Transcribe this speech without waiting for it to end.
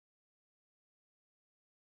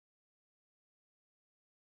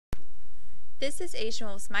This is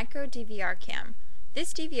Asianwolf's Micro DVR cam.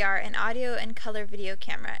 This DVR, an audio and color video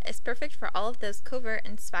camera, is perfect for all of those covert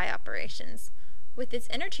and spy operations. With its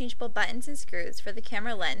interchangeable buttons and screws for the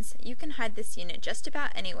camera lens, you can hide this unit just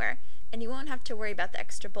about anywhere, and you won't have to worry about the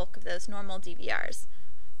extra bulk of those normal DVRs.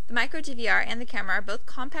 The Micro DVR and the camera are both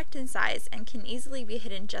compact in size and can easily be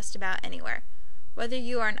hidden just about anywhere. Whether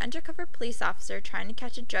you are an undercover police officer trying to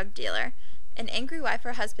catch a drug dealer, an angry wife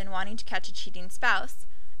or husband wanting to catch a cheating spouse,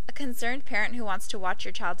 a concerned parent who wants to watch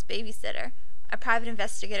your child's babysitter, a private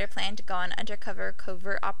investigator planning to go on undercover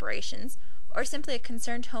covert operations, or simply a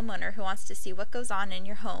concerned homeowner who wants to see what goes on in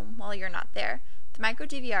your home while you're not there, the Micro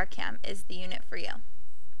DVR cam is the unit for you.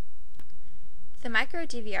 The Micro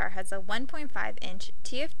DVR has a 1.5-inch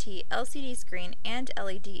TFT LCD screen and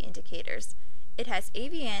LED indicators. It has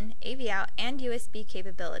AV in, AV out, and USB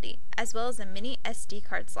capability, as well as a mini SD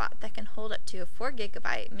card slot that can hold up to a 4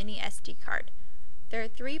 GB mini SD card. There are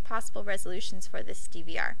 3 possible resolutions for this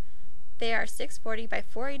DVR. They are 640 by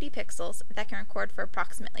 480 pixels that can record for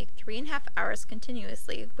approximately 3.5 hours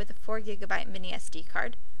continuously with a 4 GB mini SD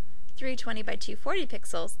card, 320 by 240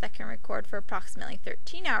 pixels that can record for approximately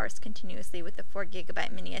 13 hours continuously with a 4 GB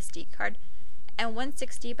mini SD card, and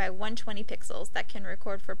 160 by 120 pixels that can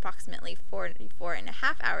record for approximately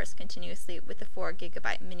 44.5 hours continuously with a 4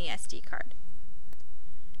 GB mini SD card.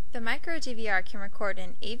 The Micro DVR can record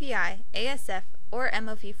in AVI, ASF, or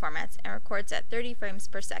MOV formats and records at 30 frames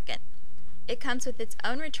per second. It comes with its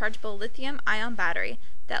own rechargeable lithium-ion battery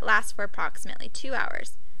that lasts for approximately 2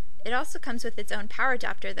 hours. It also comes with its own power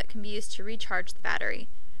adapter that can be used to recharge the battery.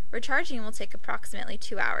 Recharging will take approximately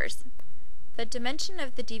 2 hours. The dimension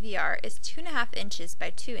of the DVR is 2.5 inches by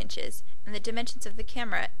 2 inches, and the dimensions of the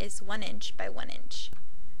camera is 1 inch by 1 inch.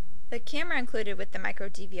 The camera included with the Micro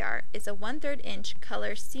DVR is a 1/3 inch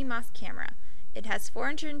color CMOS camera. It has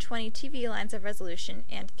 420 TV lines of resolution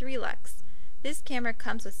and 3 lux. This camera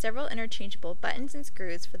comes with several interchangeable buttons and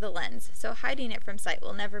screws for the lens, so hiding it from sight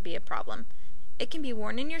will never be a problem. It can be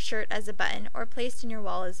worn in your shirt as a button or placed in your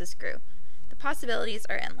wall as a screw. The possibilities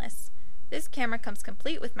are endless. This camera comes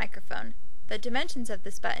complete with microphone. The dimensions of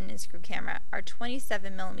this button and screw camera are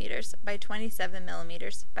 27mm by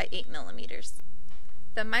 27mm by 8mm.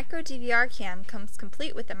 The Micro DVR cam comes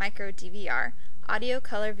complete with the Micro DVR, audio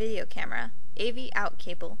color video camera, AV out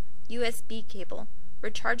cable, USB cable,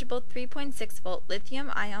 rechargeable 3.6 volt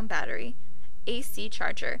lithium-ion battery, AC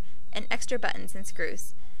charger, and extra buttons and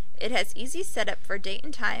screws. It has easy setup for date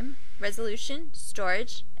and time, resolution,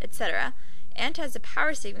 storage, etc., and has a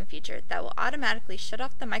power saving feature that will automatically shut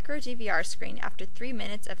off the Micro DVR screen after 3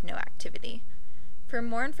 minutes of no activity. For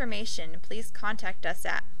more information, please contact us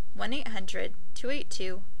at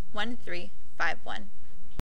 1-800-282-1351.